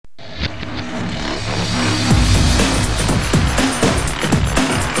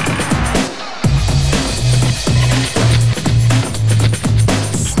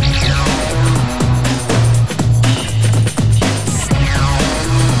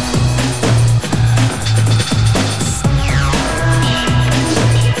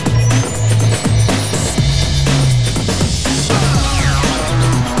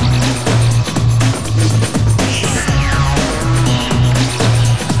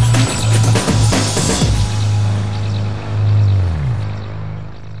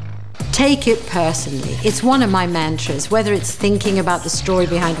Take it personally. It's one of my mantras, whether it's thinking about the story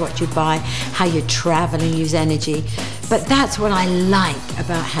behind what you buy, how you travel and use energy. But that's what I like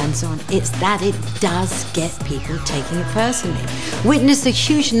about hands-on. It's that it does get people taking it personally. Witness the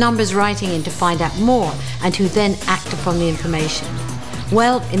huge numbers writing in to find out more and who then act upon the information.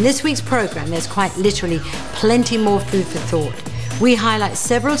 Well, in this week's program, there's quite literally plenty more food for thought. We highlight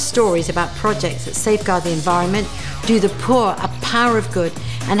several stories about projects that safeguard the environment, do the poor a power of good,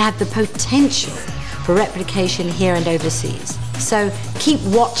 and have the potential for replication here and overseas. So keep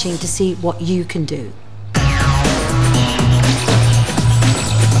watching to see what you can do.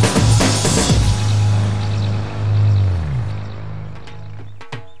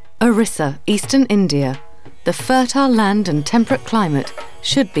 Orissa, eastern India. The fertile land and temperate climate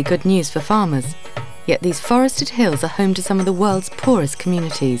should be good news for farmers. Yet these forested hills are home to some of the world's poorest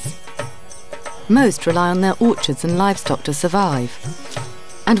communities. Most rely on their orchards and livestock to survive.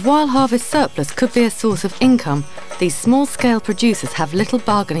 And while harvest surplus could be a source of income, these small-scale producers have little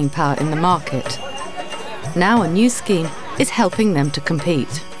bargaining power in the market. Now a new scheme is helping them to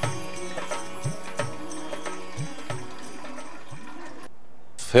compete.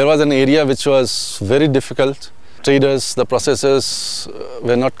 Here was an area which was very difficult. Traders, the processors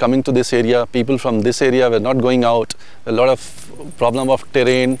were not coming to this area. People from this area were not going out. A lot of problem of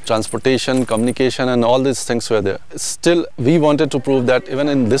terrain, transportation, communication, and all these things were there. Still, we wanted to prove that even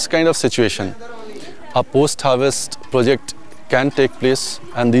in this kind of situation, a post-harvest project can take place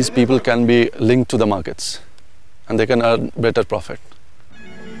and these people can be linked to the markets and they can earn better profit.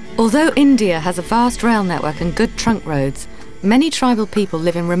 Although India has a vast rail network and good trunk roads, many tribal people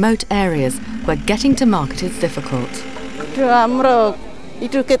live in remote areas where getting to market is difficult.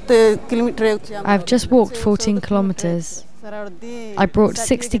 I've just walked 14 kilometers. I brought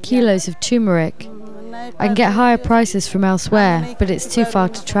 60 kilos of turmeric. I can get higher prices from elsewhere, but it's too far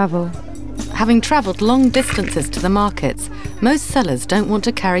to travel. Having travelled long distances to the markets, most sellers don't want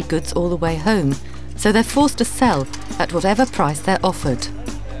to carry goods all the way home, so they're forced to sell at whatever price they're offered.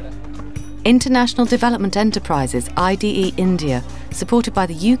 International Development Enterprises, IDE India, supported by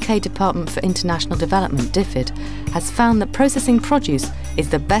the UK Department for International Development, DFID, has found that processing produce is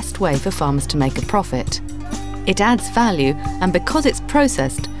the best way for farmers to make a profit. It adds value, and because it's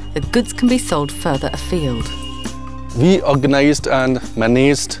processed, the goods can be sold further afield. We organized and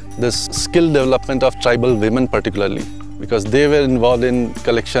managed this skill development of tribal women particularly, because they were involved in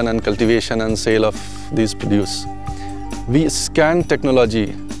collection and cultivation and sale of these produce. We scanned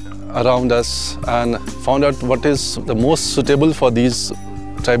technology around us and found out what is the most suitable for these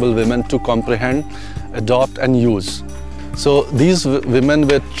tribal women to comprehend, adopt and use. So these women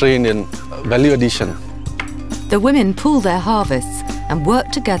were trained in value addition. The women pool their harvests and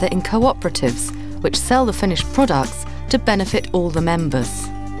work together in cooperatives which sell the finished products to benefit all the members.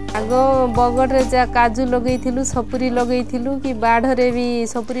 I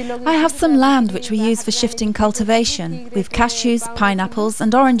have some land which we use for shifting cultivation. We've cashews, pineapples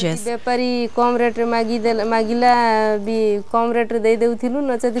and oranges.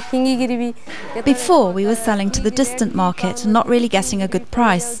 Before we were selling to the distant market and not really getting a good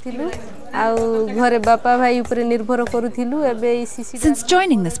price. Since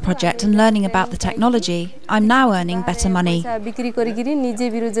joining this project and learning about the technology, I'm now earning better money.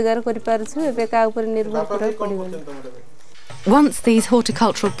 Once these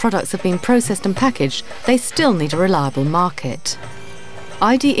horticultural products have been processed and packaged, they still need a reliable market.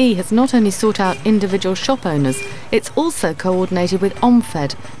 IDE has not only sought out individual shop owners, it's also coordinated with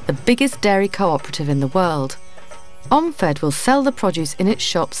OMFED, the biggest dairy cooperative in the world. OMFED will sell the produce in its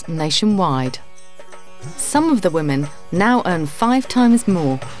shops nationwide. Some of the women now earn 5 times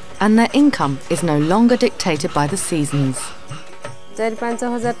more, and their income is no longer dictated by the seasons.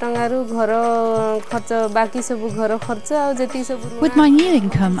 With my new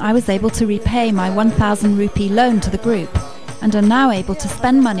income, I was able to repay my 1,000 rupee loan to the group, and am now able to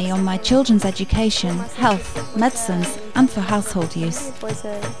spend money on my children's education, health, medicines, and for household use.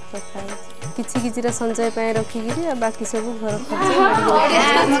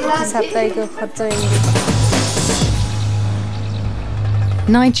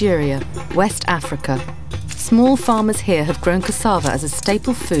 Nigeria, West Africa. Small farmers here have grown cassava as a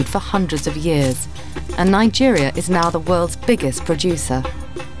staple food for hundreds of years, and Nigeria is now the world's biggest producer.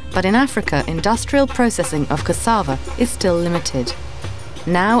 But in Africa, industrial processing of cassava is still limited.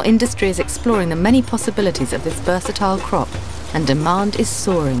 Now industry is exploring the many possibilities of this versatile crop, and demand is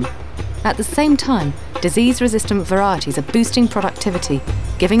soaring. At the same time, disease-resistant varieties are boosting productivity,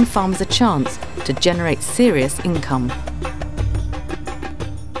 giving farmers a chance to generate serious income.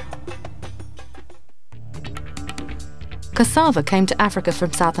 Cassava came to Africa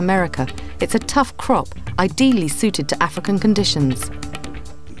from South America. It's a tough crop, ideally suited to African conditions.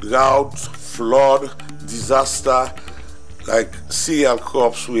 Drought, flood, disaster, like cereal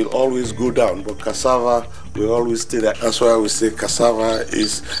crops will always go down, but cassava will always stay there. That's why we say cassava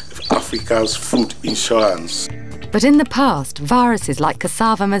is Africa's food insurance. But in the past, viruses like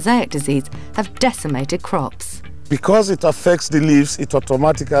cassava mosaic disease have decimated crops. Because it affects the leaves, it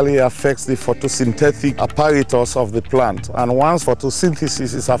automatically affects the photosynthetic apparatus of the plant. And once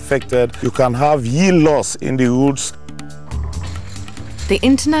photosynthesis is affected, you can have yield loss in the roots. The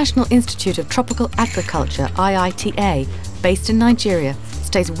International Institute of Tropical Agriculture, IITA, based in Nigeria,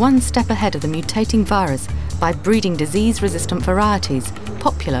 stays one step ahead of the mutating virus by breeding disease-resistant varieties,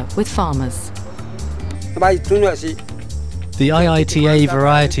 popular with farmers. The IITA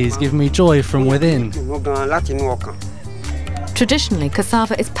varieties give me joy from within. Traditionally,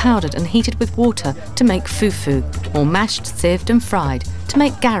 cassava is powdered and heated with water to make fufu, or mashed, sieved and fried to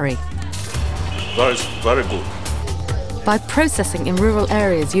make gari. That is very good. By processing in rural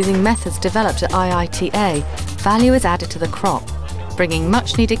areas using methods developed at IITA, value is added to the crop, bringing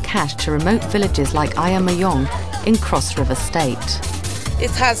much-needed cash to remote villages like Ayamayong in Cross River State.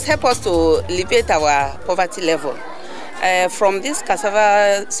 It has helped us to alleviate our poverty level. From this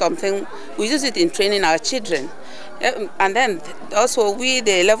cassava something, we use it in training our children. And then also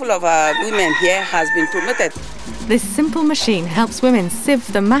the level of our women here has been promoted. This simple machine helps women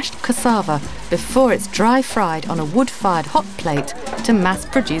sieve the mashed cassava before it's dry fried on a wood-fired hot plate to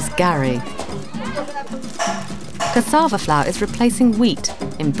mass-produce gari. Cassava flour is replacing wheat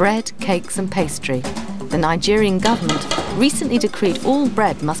in bread, cakes and pastry. The Nigerian government recently decreed all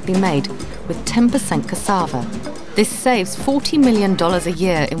bread must be made with 10% cassava. This saves $40 million a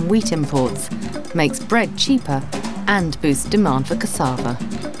year in wheat imports, makes bread cheaper and boosts demand for cassava.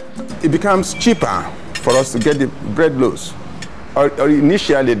 It becomes cheaper for us to get the bread loaves.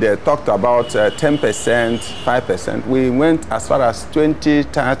 Initially they talked about 10%, 5%. We went as far as 20,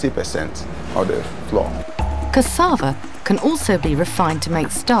 30% of the flour. Cassava can also be refined to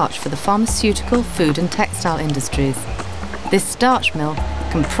make starch for the pharmaceutical, food and textile industries. This starch mill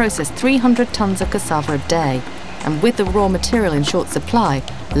can process 300 tons of cassava a day, and with the raw material in short supply,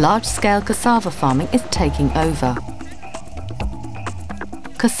 large-scale cassava farming is taking over.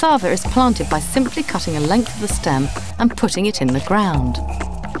 Cassava is planted by simply cutting a length of the stem and putting it in the ground.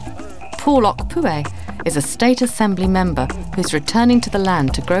 Paul Okpue is a state assembly member who's returning to the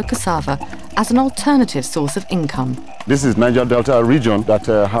land to grow cassava as an alternative source of income. This is Niger Delta region that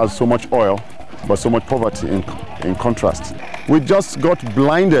has so much oil, but so much poverty in contrast. We just got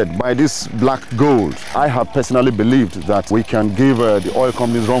blinded by this black gold. I have personally believed that we can give the oil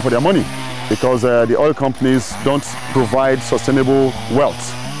companies run for their money because the oil companies don't provide sustainable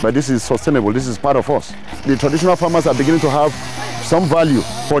wealth. But this is sustainable, this is part of us. The traditional farmers are beginning to have some value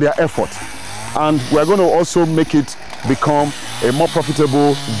for their effort. And we're going to also make it become a more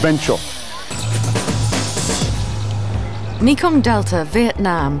profitable venture. Mekong Delta,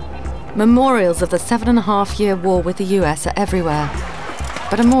 Vietnam. Memorials of the 7.5-year war with the US are everywhere.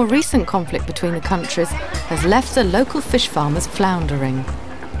 But a more recent conflict between the countries has left the local fish farmers floundering.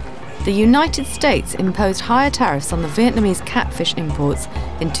 The United States imposed higher tariffs on the Vietnamese catfish imports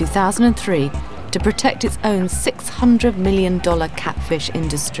in 2003 to protect its own $600 million catfish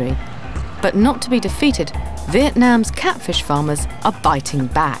industry. But not to be defeated, Vietnam's catfish farmers are biting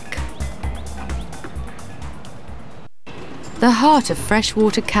back. The heart of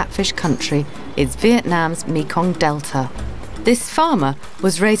freshwater catfish country is Vietnam's Mekong Delta. This farmer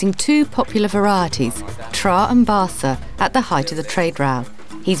was raising two popular varieties, Tra and Basa, at the height of the trade row.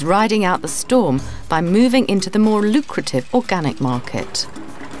 He's riding out the storm by moving into the more lucrative organic market.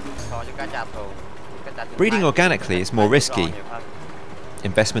 Breeding organically is more risky.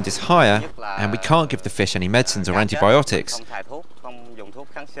 Investment is higher, and we can't give the fish any medicines or antibiotics.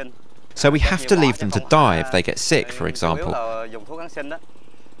 So we have to leave them to die if they get sick, for example.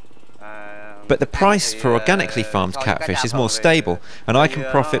 But the price for organically farmed catfish is more stable, and I can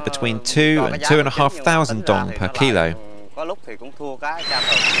profit between 2 and 2,500 dong per kilo.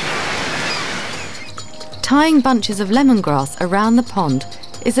 Tying bunches of lemongrass around the pond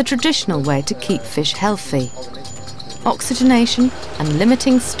is a traditional way to keep fish healthy. Oxygenation and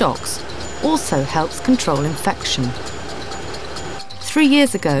limiting stocks also helps control infection. 3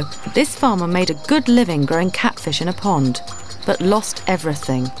 years ago, this farmer made a good living growing catfish in a pond, but lost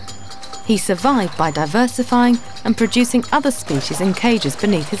everything. He survived by diversifying and producing other species in cages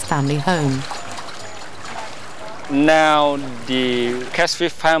beneath his family home. Now the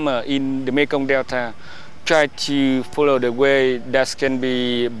catfish farmer in the Mekong Delta try to follow the way that can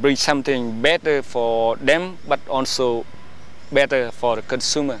be bring something better for them, but also better for the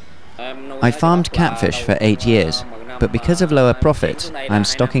consumer. I farmed catfish for 8 years, but because of lower profits, I'm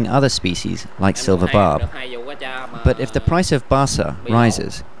stocking other species like silver barb. But if the price of basa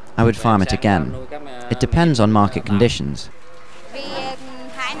rises, I would farm it again. It depends on market conditions.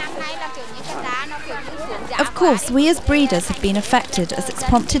 Of course, we as breeders have been affected as it's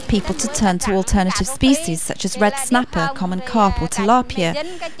prompted people to turn to alternative species such as red snapper, common carp or tilapia,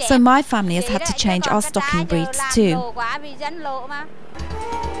 so my family has had to change our stocking breeds too.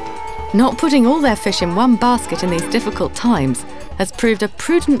 Not putting all their fish in one basket in these difficult times has proved a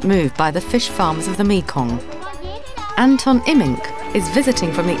prudent move by the fish farmers of the Mekong. Anton Imink is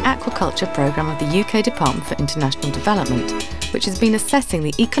visiting from the aquaculture programme of the UK Department for International Development, which has been assessing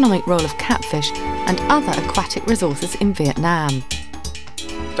the economic role of catfish and other aquatic resources in Vietnam.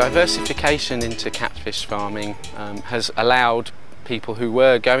 Diversification into catfish farming has allowed people who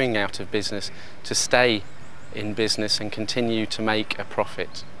were going out of business to stay in business and continue to make a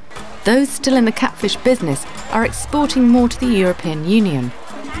profit. Those still in the catfish business are exporting more to the European Union.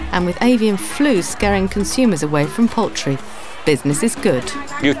 And with avian flu scaring consumers away from poultry, business is good.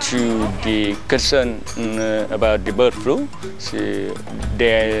 Due to the concern about the bird flu,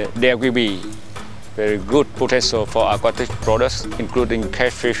 there will be very good potential for aquatic products, including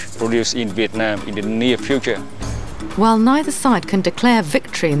catfish produced in Vietnam in the near future. While neither side can declare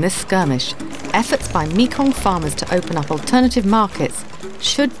victory in this skirmish, efforts by Mekong farmers to open up alternative markets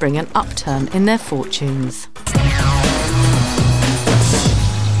should bring an upturn in their fortunes.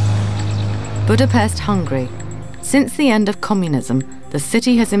 Budapest, Hungary. Since the end of communism, the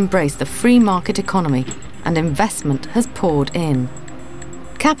city has embraced the free market economy and investment has poured in.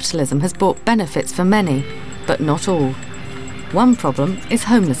 Capitalism has brought benefits for many, but not all. One problem is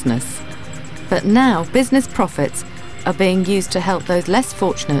homelessness. But now business profits are being used to help those less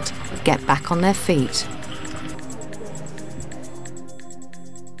fortunate get back on their feet.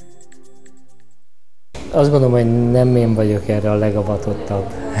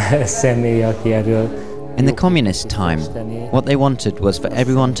 In the communist time, what they wanted was for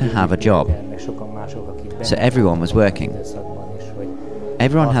everyone to have a job. So everyone was working.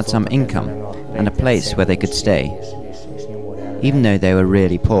 Everyone had some income and a place where they could stay, even though they were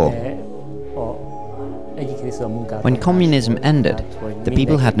really poor. When communism ended, the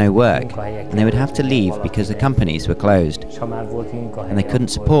people had no work and they would have to leave because the companies were closed and they couldn't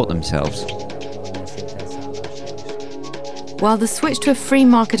support themselves. While the switch to a free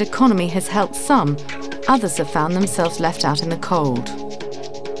market economy has helped some, others have found themselves left out in the cold.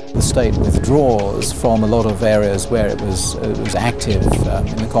 The state withdraws from a lot of areas where it was active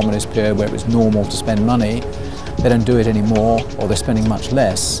in the communist period, where it was normal to spend money. They don't do it anymore, or they're spending much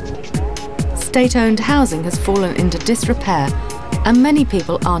less. State-owned housing has fallen into disrepair, and many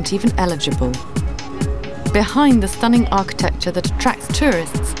people aren't even eligible. Behind the stunning architecture that attracts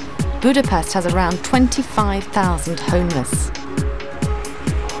tourists, Budapest has around 25,000 homeless.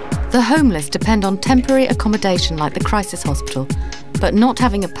 The homeless depend on temporary accommodation like the crisis hospital, but not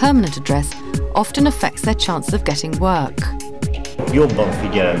having a permanent address often affects their chances of getting work.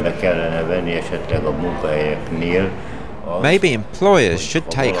 Maybe employers should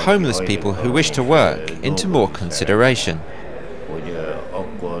take homeless people who wish to work into more consideration.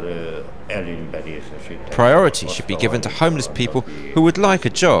 Priority should be given to homeless people who would like a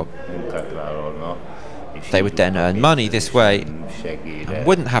job. They would then earn money this way and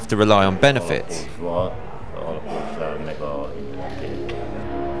wouldn't have to rely on benefits.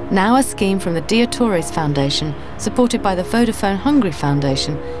 Now a scheme from the Diatores Foundation, supported by the Vodafone Hungary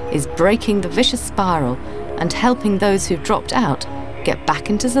Foundation, is breaking the vicious spiral and helping those who dropped out get back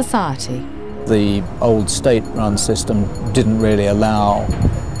into society. The old state-run system didn't really allow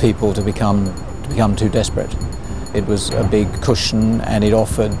people to become too desperate. It was a big cushion and it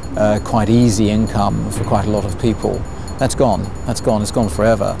offered quite easy income for quite a lot of people. That's gone, it's gone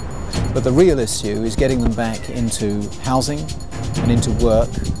forever. But the real issue is getting them back into housing and into work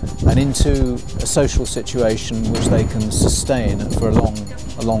and into a social situation which they can sustain for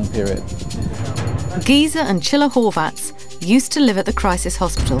a long period. Giza and Chilla Horvats used to live at the crisis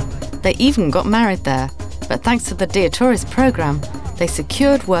hospital. They even got married there, but thanks to the Diatores programme, they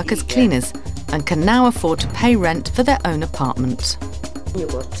secured work as cleaners and can now afford to pay rent for their own apartment.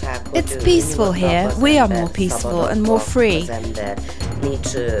 It's peaceful here. We are more peaceful and more free.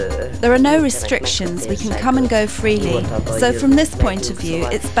 There are no restrictions. We can come and go freely. So from this point of view,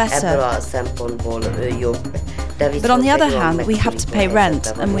 it's better. But on the other hand, we have to pay rent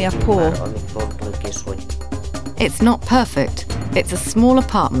and we are poor. It's not perfect. It's a small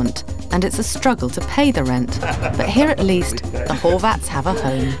apartment and it's a struggle to pay the rent. But here at least, the Horvats have a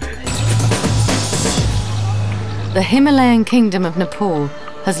home. The Himalayan kingdom of Nepal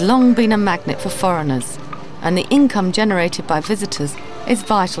has long been a magnet for foreigners, and the income generated by visitors is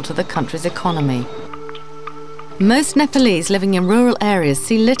vital to the country's economy. Most Nepalese living in rural areas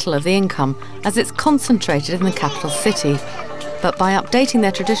see little of the income as it's concentrated in the capital city. But by updating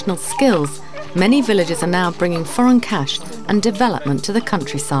their traditional skills, many villagers are now bringing foreign cash and development to the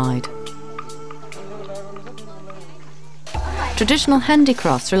countryside. Traditional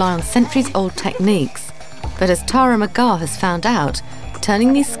handicrafts rely on centuries-old techniques, but as Tara Magar has found out,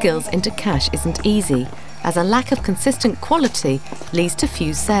 turning these skills into cash isn't easy, as a lack of consistent quality leads to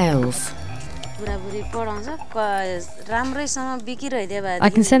few sales. I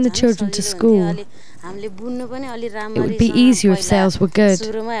can send the children to school. It would be easier if sales were good.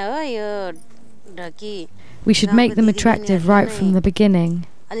 We should make them attractive right from the beginning.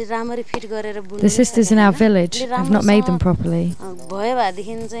 The sisters in our village have not made them properly.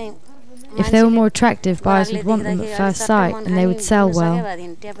 If they were more attractive, buyers would want them at first sight and they would sell well.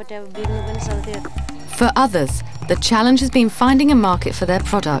 For others, the challenge has been finding a market for their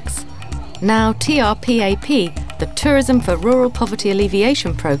products. Now TRPAP, the Tourism for Rural Poverty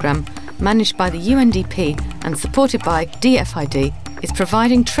Alleviation Programme, managed by the UNDP and supported by DFID, is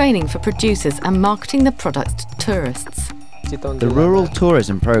providing training for producers and marketing the products to tourists. The Rural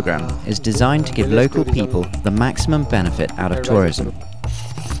Tourism Programme is designed to give local people the maximum benefit out of tourism.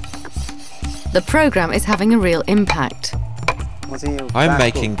 The programme is having a real impact. I'm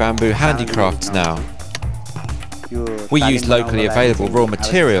making bamboo handicrafts now. We use locally available raw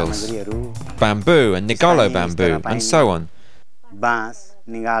materials, bamboo and nigalo bamboo, and so on.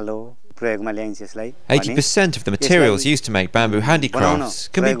 80% of the materials used to make bamboo handicrafts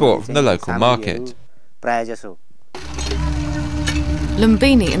can be bought from the local market.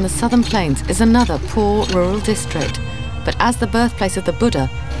 Lumbini in the southern plains is another poor rural district, but as the birthplace of the Buddha,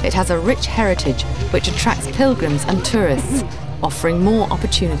 it has a rich heritage which attracts pilgrims and tourists, offering more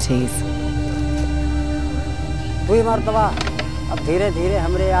opportunities. We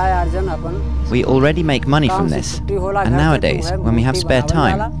already make money from this, and nowadays, when we have spare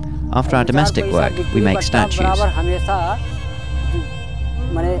time, after our domestic work, we make statues.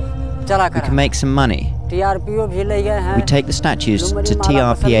 We can make some money. We take the statues to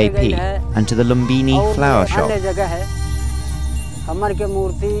TRPAP and to the Lumbini flower shop.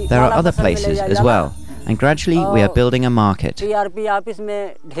 There are other places as well, and gradually we are building a market.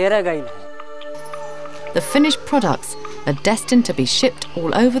 The finished products are destined to be shipped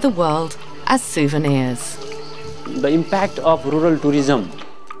all over the world as souvenirs. The impact of rural tourism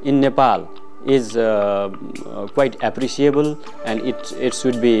in Nepal is quite appreciable, and it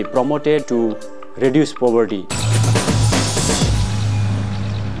should be promoted to reduce poverty.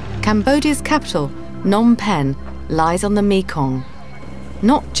 Cambodia's capital, Phnom Penh, lies on the Mekong.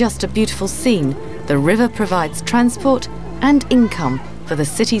 Not just a beautiful scene, the river provides transport and income for the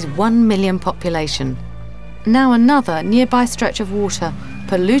city's 1 million population. Now another nearby stretch of water,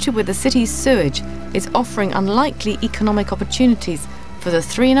 polluted with the city's sewage, is offering unlikely economic opportunities for the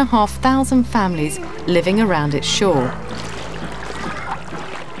 3,500 families living around its shore.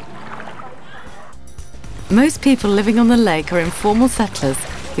 Most people living on the lake are informal settlers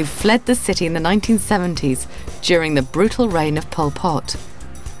who fled the city in the 1970s during the brutal reign of Pol Pot.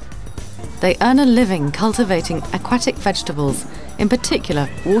 They earn a living cultivating aquatic vegetables, in particular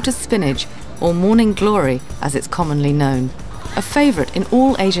water spinach, or morning glory as it's commonly known, a favourite in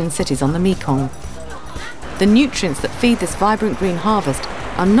all Asian cities on the Mekong. The nutrients that feed this vibrant green harvest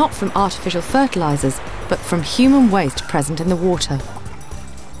are not from artificial fertilisers, but from human waste present in the water.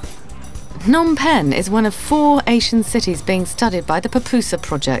 Phnom Penh is one of 4 Asian cities being studied by the Papusa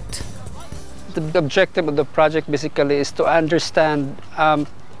project. The objective of the project basically is to understand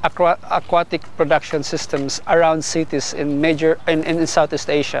aquatic production systems around cities in Southeast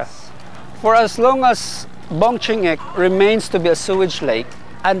Asia. For as long as Bong Chingek remains to be a sewage lake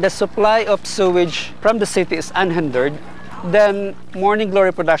and the supply of sewage from the city is unhindered, then morning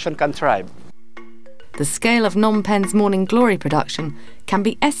glory production can thrive. The scale of Phnom Penh's morning glory production can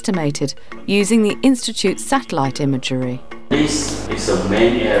be estimated using the Institute's satellite imagery. This is the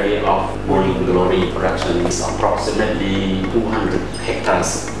main area of morning glory production. It's approximately 200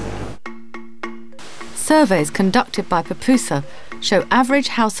 hectares. Surveys conducted by Papusa show average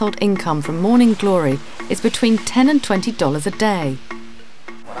household income from morning glory is between $10 and $20 a day.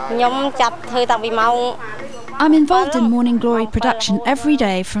 I'm involved in morning glory production every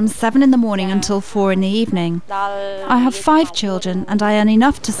day from 7 in the morning until 4 in the evening. I have 5 children and I earn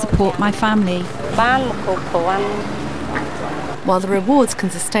enough to support my family. While the rewards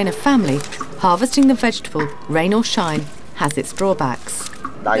can sustain a family, harvesting the vegetable, rain or shine, has its drawbacks.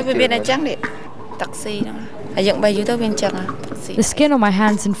 The skin on my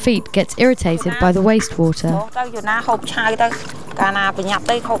hands and feet gets irritated by the wastewater.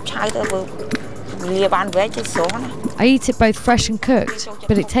 I eat it both fresh and cooked,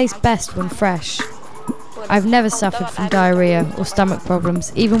 but it tastes best when fresh. I've never suffered from diarrhea or stomach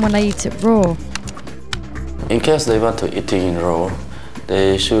problems, even when I eat it raw. In case they want to eat it in raw,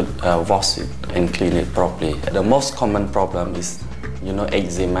 they should wash it and clean it properly. The most common problem is,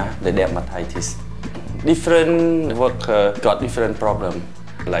 eczema, the dermatitis. Different workers got different problems,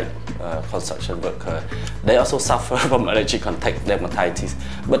 like construction worker. They also suffer from allergy contact dermatitis,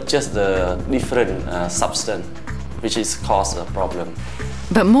 but just the different substance which is cause a problem.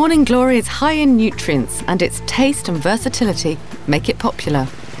 But Morning Glory is high in nutrients, and its taste and versatility make it popular.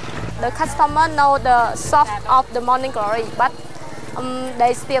 The customer know the sauce of the Morning Glory, but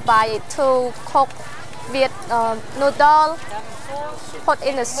they still buy it to cook with noodle, put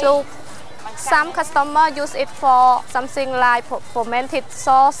in the soup. Some customers use it for something like fermented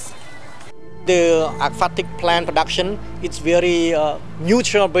sauce. The aquatic plant production is very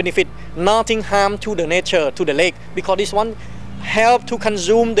neutral benefit, nothing harm to the nature, to the lake, because this one help to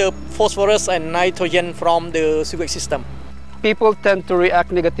consume the phosphorus and nitrogen from the sewage system. People tend to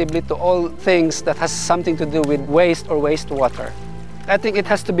react negatively to all things that has something to do with waste or wastewater. I think it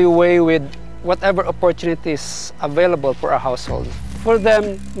has to be weighed with whatever opportunities available for our household. For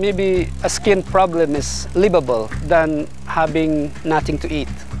them, maybe a skin problem is livable than having nothing to eat.